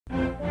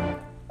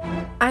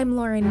I'm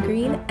Lauren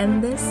Green,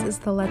 and this is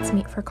the Let's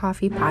Meet for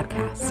Coffee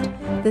podcast.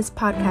 This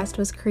podcast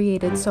was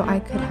created so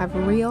I could have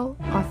real,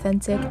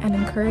 authentic, and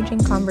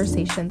encouraging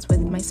conversations with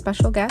my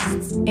special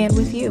guests and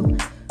with you.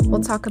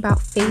 We'll talk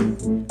about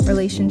faith,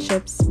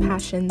 relationships,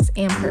 passions,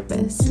 and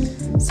purpose.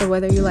 So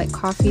whether you like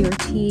coffee or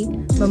tea,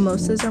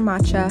 mimosas or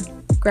matcha,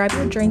 grab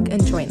your drink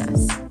and join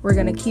us. We're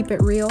going to keep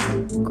it real,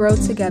 grow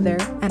together,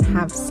 and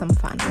have some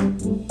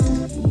fun.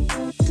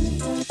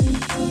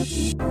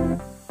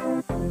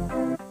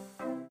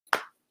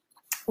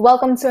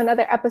 Welcome to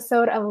another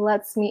episode of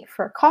Let's Meet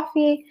for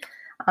Coffee.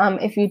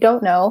 If you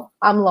don't know,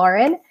 I'm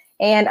Lauren,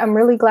 and I'm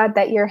really glad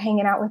that you're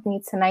hanging out with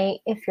me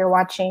tonight. If you're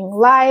watching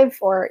live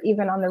or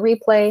even on the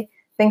replay,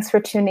 thanks for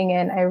tuning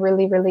in. I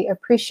really, really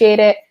appreciate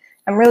it.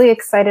 I'm really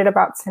excited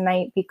about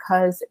tonight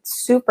because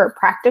it's super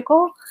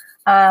practical,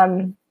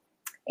 and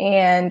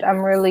I'm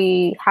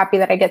really happy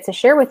that I get to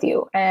share with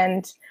you.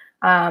 And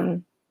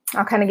I'll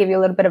kind of give you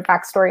a little bit of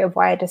backstory of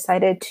why I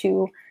decided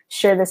to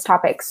share this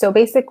topic. So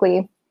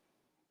basically,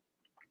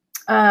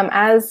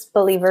 as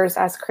believers,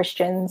 as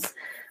Christians,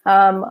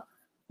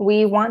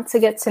 we want to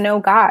get to know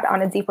God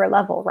on a deeper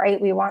level,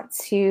 right? We want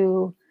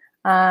to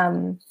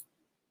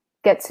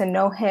get to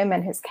know him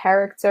and his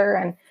character.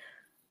 And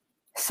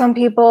some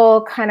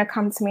people kind of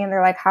come to me and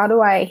they're like, how do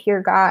I hear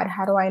God?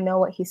 How do I know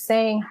what he's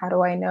saying? How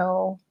do I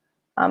know,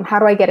 how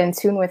do I get in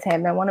tune with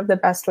him? And one of the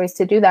best ways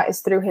to do that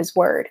is through his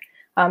word,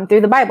 through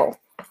the Bible.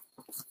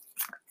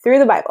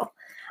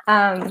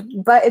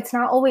 But it's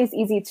not always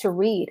easy to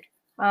read.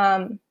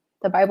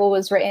 The Bible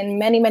was written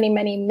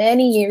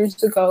many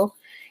years ago,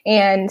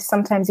 and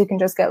sometimes you can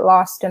just get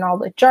lost in all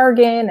the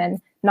jargon and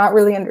not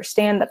really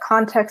understand the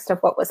context of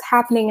what was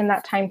happening in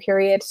that time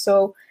period.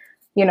 So,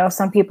 you know,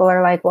 some people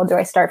are like, well, do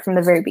I start from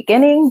the very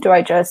beginning? Do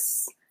I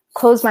just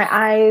close my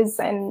eyes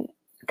and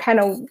kind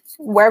of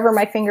wherever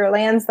my finger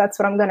lands, that's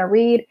what I'm going to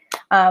read?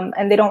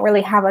 And they don't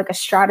really have like a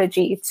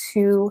strategy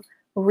to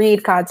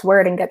read God's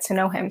word and get to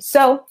know him.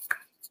 So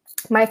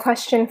my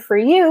question for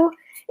you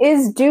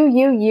is, do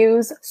you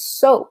use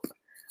SOAP?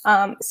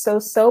 So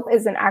SOAP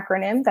is an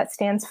acronym that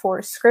stands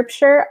for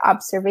Scripture,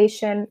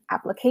 Observation,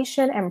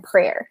 Application, and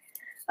Prayer.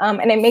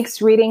 And it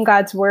makes reading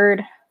God's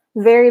word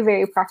very,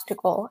 very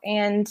practical.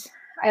 And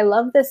I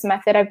love this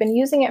method. I've been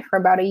using it for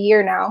about a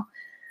year now.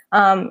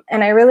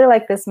 And I really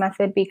like this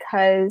method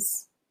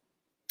because,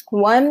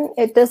 one,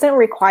 it doesn't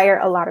require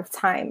a lot of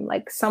time.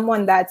 Like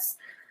someone that's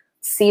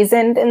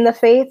seasoned in the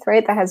faith,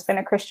 right, that has been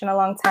a Christian a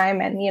long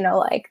time, and, you know,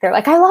 like they're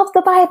like, I love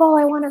the Bible,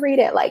 I want to read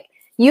it. Like,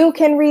 you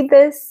can read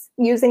this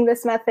using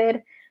this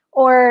method.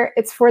 Or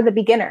it's for the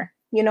beginner,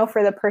 you know,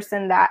 for the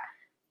person that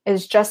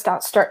is just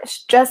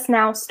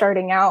now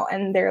starting out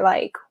and they're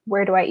like,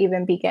 where do I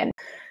even begin?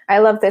 I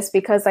love this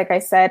because, like I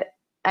said,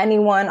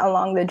 anyone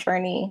along the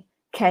journey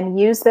can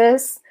use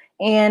this.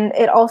 And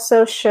it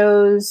also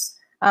shows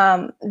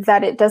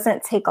that it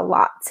doesn't take a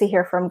lot to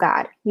hear from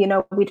God. You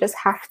know, we just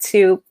have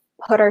to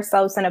put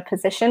ourselves in a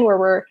position where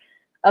we're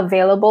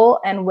available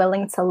and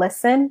willing to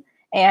listen,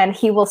 and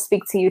he will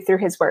speak to you through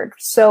his word.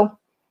 So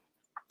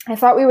I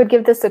thought we would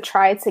give this a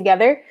try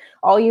together.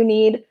 All you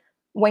need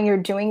when you're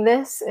doing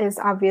this is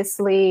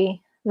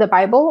obviously the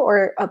Bible,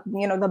 or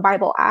the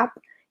Bible app.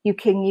 You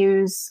can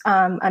use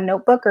a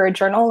notebook or a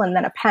journal and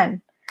then a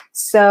pen.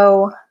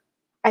 So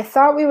I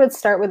thought we would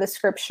start with a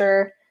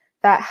scripture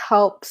that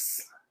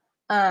helps,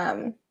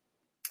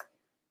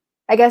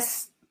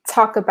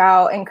 talk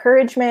about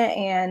encouragement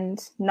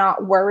and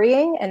not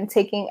worrying and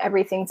taking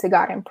everything to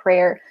God in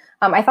prayer.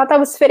 I thought that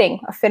was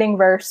a fitting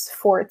verse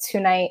for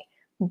tonight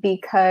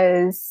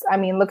because, I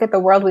mean, look at the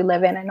world we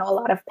live in. I know a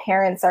lot of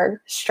parents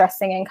are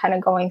stressing and kind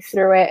of going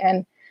through it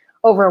and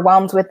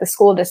overwhelmed with the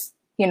school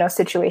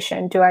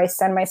situation. Do I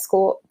send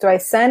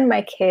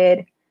my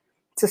kid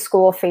to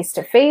school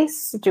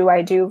face-to-face? Do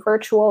I do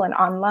virtual and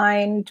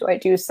online? Do I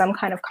do some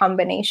kind of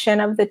combination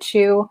of the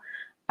two?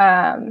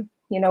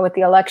 With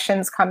the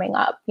elections coming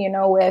up,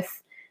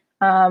 with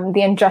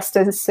the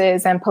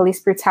injustices and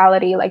police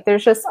brutality, like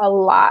there's just a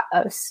lot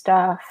of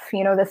stuff,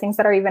 the things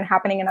that are even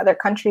happening in other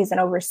countries and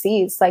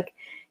overseas, like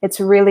it's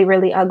really,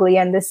 really ugly.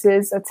 And this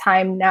is a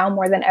time now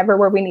more than ever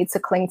where we need to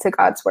cling to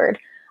God's word.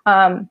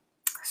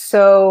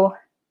 So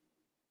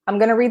I'm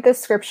going to read this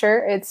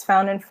scripture. It's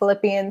found in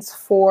Philippians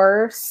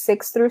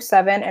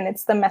 4:6-7, and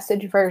it's the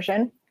Message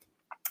version.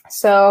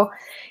 So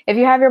if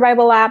you have your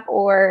Bible app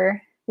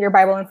or your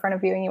Bible in front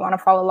of you and you want to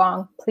follow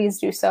along, please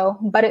do so.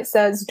 But it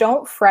says,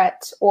 don't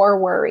fret or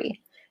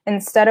worry.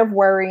 Instead of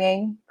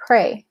worrying,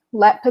 pray.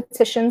 Let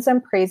petitions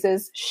and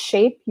praises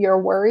shape your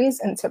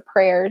worries into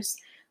prayers,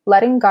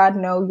 letting God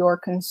know your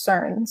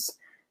concerns.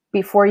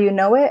 Before you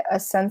know it, a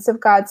sense of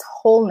God's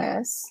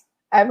wholeness,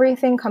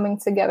 everything coming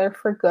together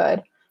for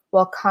good,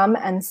 will come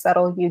and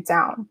settle you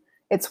down.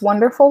 It's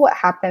wonderful what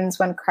happens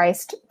when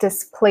Christ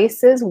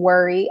displaces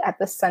worry at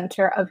the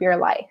center of your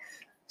life.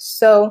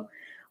 So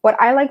what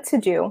I like to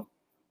do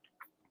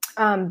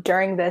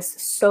during this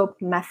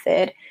SOAP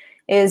method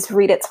is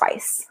read it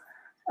twice.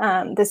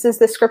 This is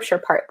the scripture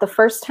part. The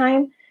first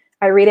time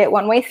I read it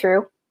one way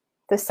through.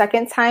 The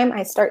second time,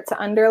 I start to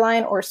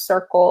underline or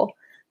circle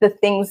the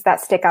things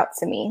that stick out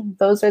to me.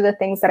 Those are the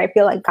things that I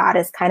feel like God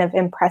is kind of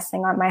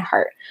impressing on my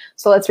heart.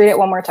 So let's read it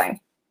one more time.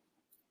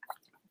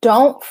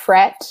 Don't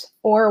fret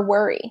or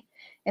worry.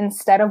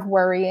 Instead of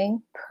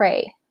worrying,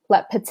 pray.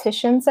 Let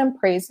petitions and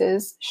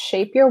praises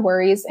shape your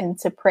worries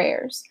into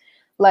prayers,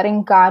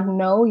 letting God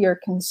know your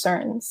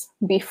concerns.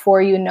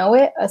 Before you know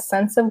it, a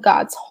sense of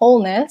God's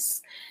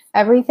wholeness,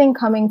 everything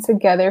coming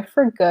together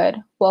for good,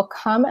 will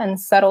come and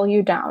settle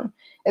you down.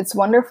 It's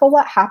wonderful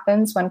what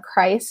happens when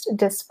Christ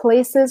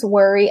displaces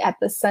worry at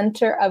the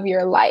center of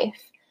your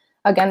life.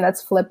 Again,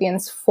 that's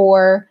Philippians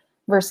 4,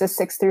 verses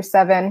 6 through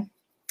 7.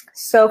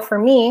 So for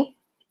me,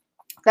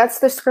 that's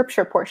the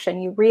scripture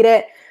portion. You read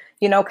it,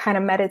 kind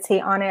of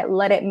meditate on it,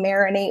 let it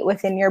marinate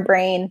within your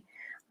brain.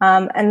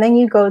 And then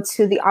you go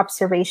to the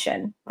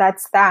observation.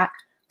 That's that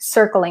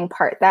circling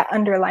part, that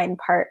underlined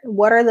part.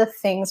 What are the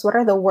things, what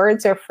are the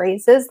words or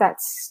phrases that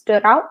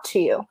stood out to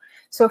you?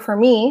 So for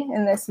me,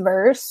 in this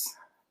verse,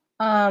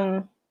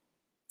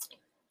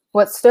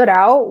 what stood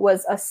out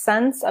was a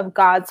sense of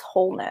God's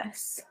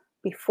wholeness.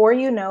 Before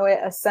you know it,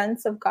 a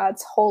sense of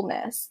God's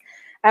wholeness,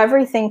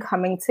 everything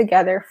coming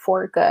together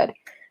for good.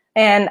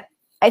 And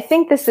I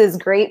think this is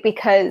great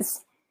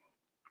because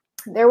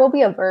there will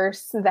be a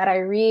verse that I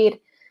read,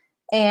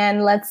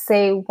 and let's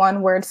say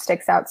one word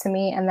sticks out to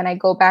me, and then I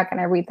go back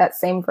and I read that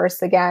same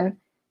verse again,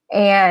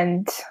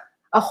 and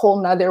a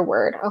whole nother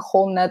word, a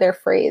whole nother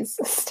phrase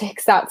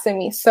sticks out to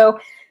me. So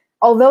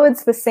although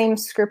it's the same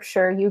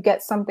scripture, you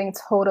get something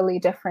totally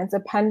different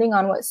depending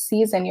on what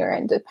season you're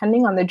in,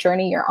 depending on the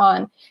journey you're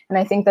on. And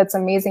I think that's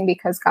amazing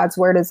because God's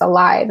word is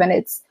alive and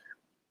it's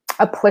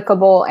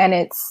applicable and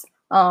it's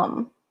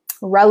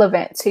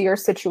relevant to your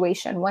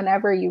situation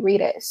whenever you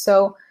read it.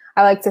 So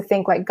I like to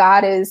think like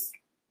God is,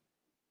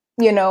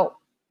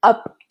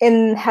 up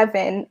in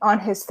heaven on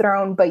his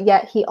throne, but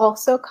yet he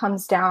also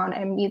comes down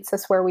and meets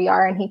us where we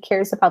are, and he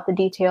cares about the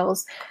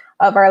details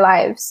of our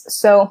lives.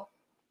 So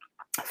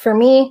for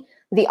me,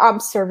 the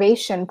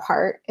observation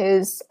part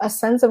is a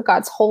sense of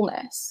God's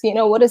wholeness.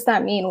 What does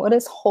that mean? What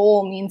does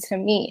whole mean to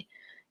me?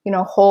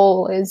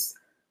 Whole is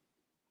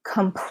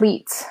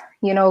complete,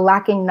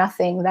 lacking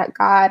nothing, that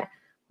God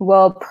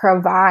will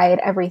provide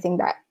everything,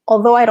 that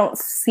although I don't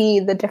see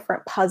the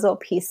different puzzle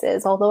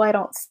pieces, although I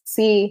don't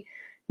see,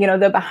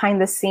 the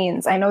behind the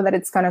scenes, I know that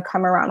it's going to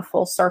come around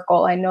full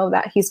circle. I know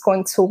that he's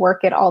going to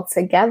work it all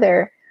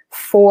together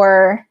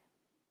for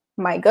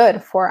my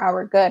good, for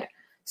our good.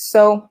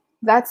 So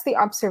that's the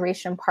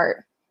observation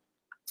part.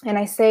 And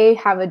I say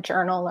have a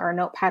journal or a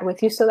notepad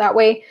with you so that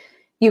way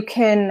you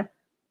can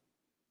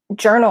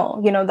journal,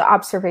 the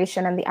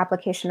observation and the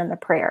application and the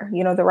prayer,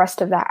 the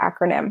rest of that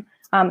acronym.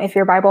 If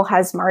your Bible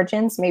has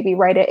margins, maybe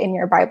write it in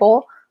your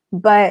Bible,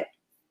 but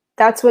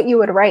that's what you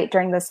would write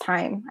during this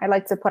time. I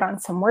like to put on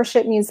some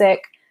worship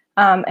music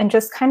and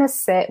just kind of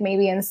sit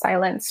maybe in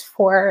silence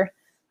for,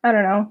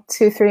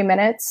 2-3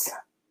 minutes,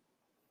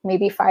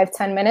 maybe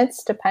 5-10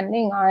 minutes,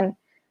 depending on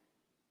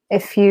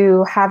if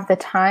you have the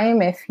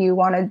time, if you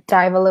want to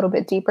dive a little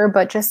bit deeper,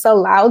 but just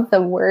allow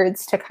the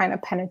words to kind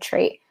of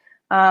penetrate.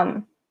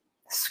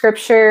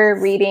 Scripture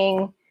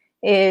reading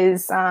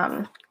is,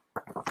 how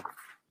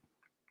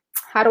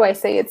do I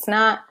say, it's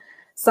not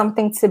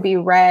something to be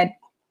read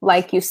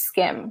like you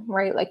skim,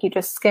 right? Like you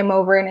just skim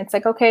over and it's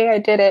like, okay, I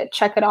did it,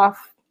 check it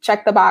off,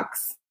 check the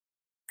box.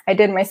 I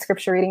did my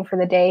scripture reading for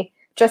the day.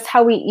 Just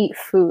how we eat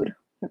food,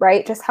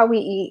 right? Just how we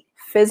eat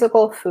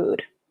physical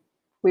food.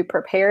 We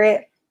prepare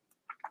it,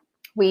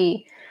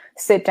 we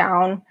sit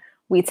down,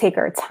 we take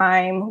our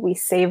time, we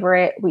savor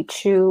it, we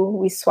chew,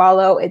 we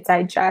swallow, it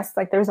digests.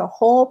 Like there's a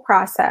whole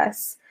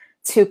process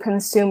to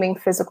consuming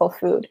physical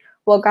food.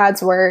 Well,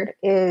 God's word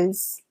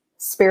is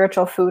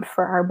spiritual food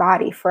for our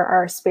body, for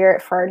our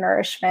spirit, for our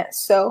nourishment.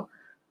 So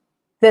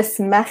this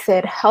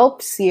method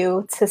helps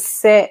you to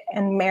sit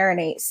and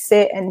marinate,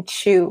 sit and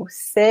chew,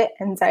 sit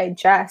and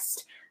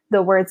digest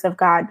the words of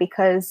God,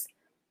 because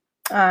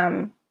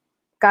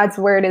God's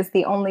word is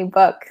the only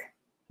book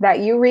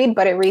that you read,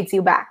 but it reads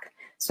you back.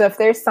 So if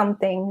there's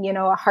something,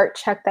 a heart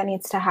check that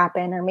needs to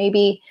happen, or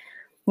maybe,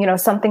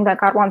 something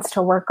that God wants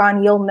to work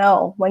on, you'll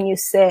know when you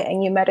sit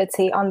and you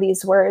meditate on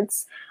these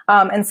words.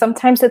 And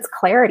sometimes it's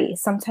clarity.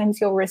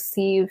 Sometimes you'll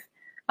receive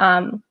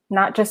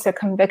not just a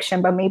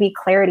conviction, but maybe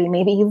clarity.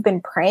 Maybe you've been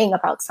praying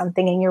about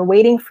something and you're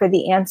waiting for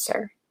the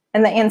answer.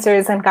 And the answer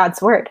is in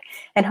God's word.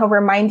 And he'll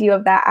remind you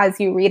of that as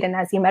you read and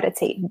as you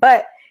meditate.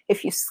 But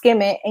if you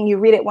skim it and you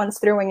read it once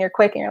through and you're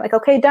quick and you're like,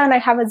 okay, done, I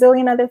have a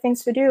zillion other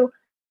things to do,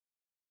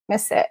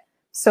 miss it.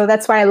 So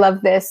that's why I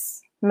love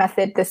this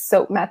method, this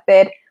SOAP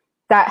method,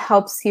 that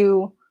helps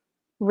you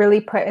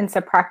really put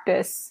into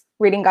practice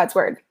reading God's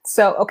word.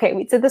 So, okay,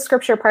 we did the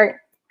scripture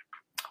part.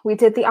 We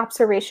did the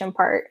observation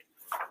part.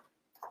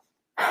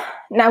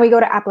 Now we go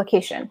to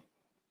application.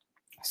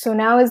 So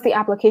now is the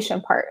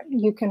application part.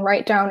 You can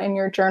write down in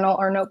your journal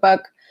or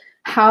notebook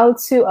how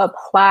to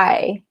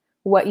apply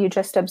what you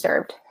just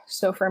observed.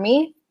 So for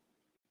me,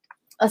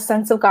 a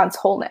sense of God's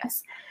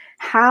wholeness.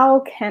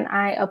 How can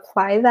I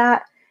apply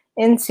that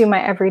into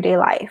my everyday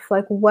life.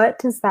 Like, what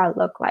does that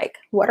look like?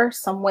 What are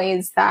some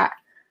ways that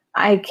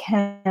I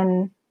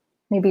can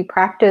maybe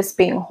practice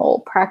being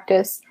whole,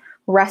 practice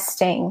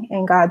resting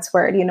in God's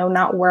word,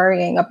 not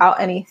worrying about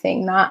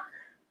anything, not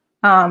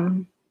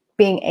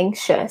being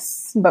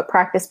anxious, but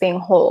practice being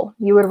whole.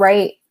 You would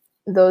write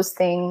those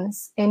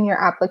things in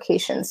your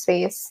application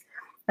space.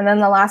 And then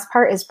the last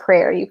part is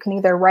prayer. You can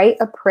either write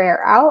a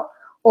prayer out,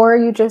 or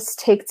you just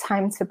take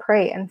time to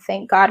pray and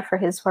thank God for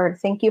his word.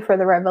 Thank you for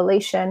the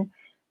revelation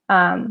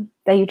that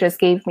you just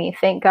gave me.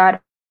 Thank God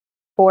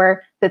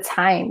for the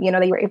time,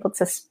 that you were able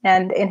to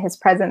spend in his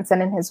presence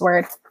and in his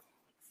word.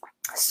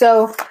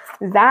 So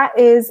that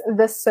is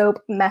the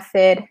SOAP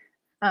method.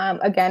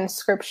 Again,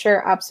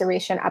 scripture,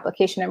 observation,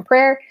 application, and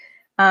prayer.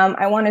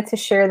 I wanted to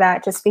share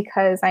that just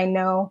because I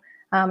know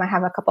I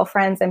have a couple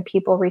friends and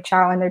people reach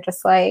out and they're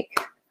just like,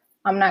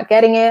 I'm not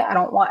getting it.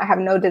 I have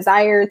no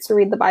desire to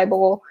read the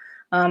Bible.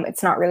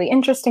 It's not really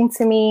interesting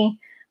to me.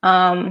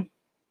 Can't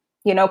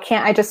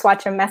I just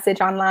watch a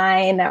message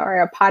online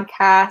or a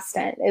podcast?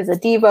 And is a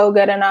Devo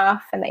good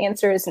enough? And the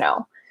answer is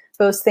no.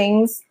 Those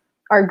things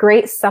are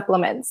great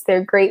supplements.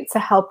 They're great to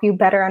help you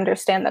better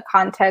understand the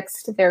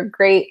context. They're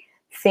great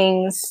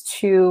things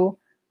to,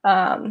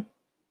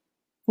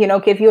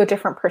 give you a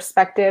different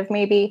perspective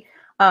maybe,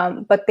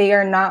 but they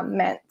are not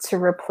meant to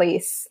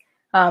replace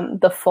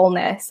the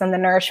fullness and the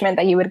nourishment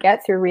that you would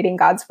get through reading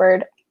God's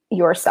word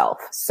yourself.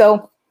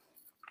 So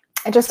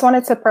I just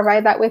wanted to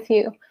provide that with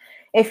you.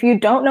 If you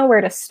don't know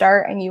where to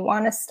start and you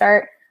want to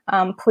start,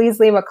 please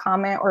leave a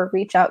comment or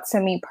reach out to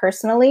me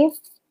personally.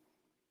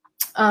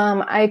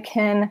 I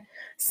can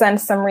send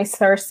some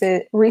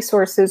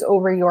resources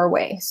over your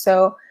way.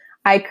 So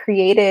I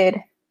created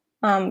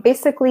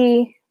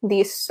basically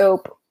these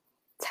SOAP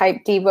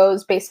type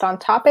devos based on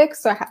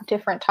topics. So I have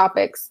different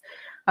topics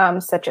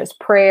such as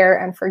prayer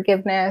and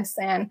forgiveness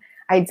and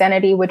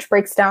identity, which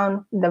breaks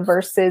down the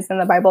verses in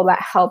the Bible that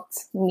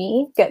helped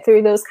me get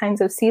through those kinds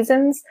of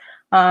seasons.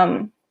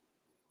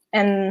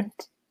 And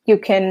you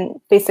can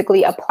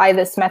basically apply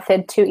this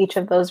method to each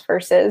of those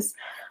verses.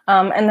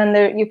 And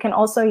then you can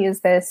also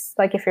use this,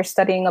 like if you're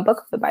studying a book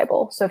of the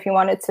Bible. So if you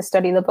wanted to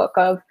study the book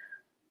of,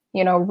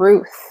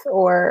 Ruth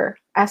or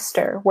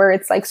Esther, where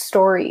it's like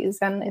stories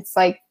and it's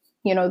like,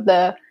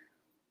 the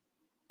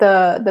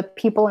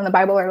people in the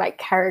Bible are like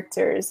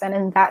characters. And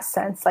in that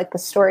sense, like the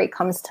story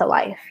comes to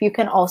life. You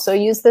can also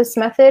use this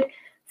method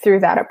through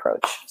that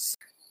approach. So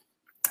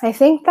I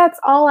think that's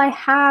all I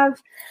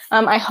have.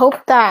 I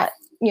hope that,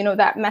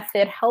 that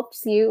method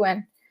helps you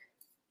and,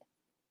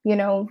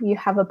 you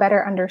have a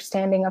better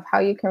understanding of how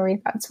you can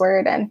read God's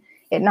word and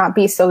it not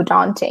be so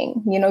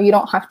daunting. You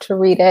don't have to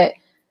read it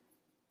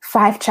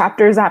 5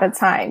 chapters at a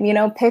time.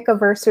 Pick a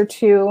verse or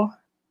two,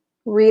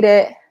 read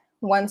it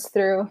once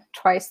through,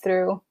 twice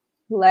through,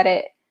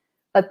 let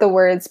the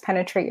words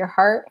penetrate your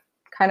heart,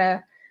 kind of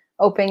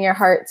open your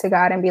heart to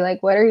God and be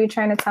like, what are you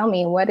trying to tell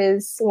me? What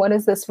is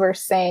this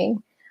verse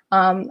saying?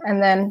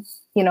 And then,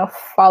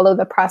 follow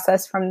the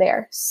process from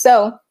there.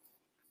 So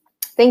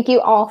thank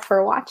you all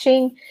for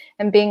watching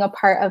and being a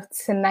part of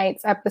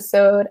tonight's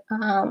episode.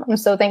 I'm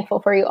so thankful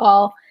for you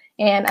all.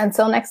 And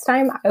until next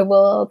time, I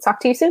will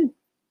talk to you soon.